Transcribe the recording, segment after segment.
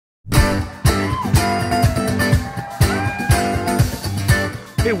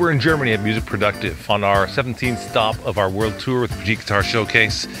Today we're in Germany at Musik Produktiv on our 17th stop of our world tour with the Brigitte Guitar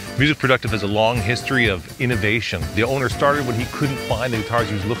Showcase. Musik Produktiv has a long history of innovation. The owner started when he couldn't find the guitars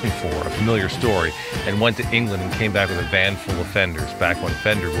he was looking for, a familiar story, and went to England and came back with a van full of Fenders, back when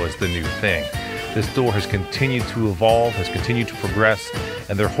Fender was the new thing. This store has continued to evolve, has continued to progress,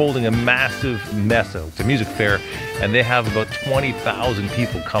 and they're holding a massive messe. It's a music fair, and they have about 20,000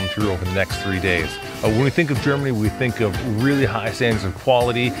 people come through over the next 3 days. When we think of Germany, we think of really high standards of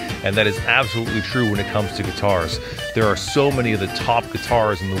quality, and that is absolutely true when it comes to guitars. There are so many of the top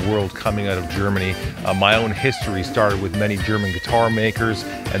guitars in the world coming out of Germany. My own history started with many German guitar makers,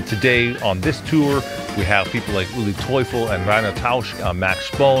 and today on this tour, we have people like Uli Teufel and Rainer Tausch, Max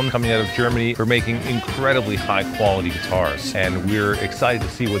Spohn coming out of Germany for making incredibly high quality guitars. And we're excited to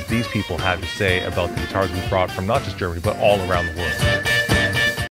see what these people have to say about the guitars we brought from not just Germany, but all around the world.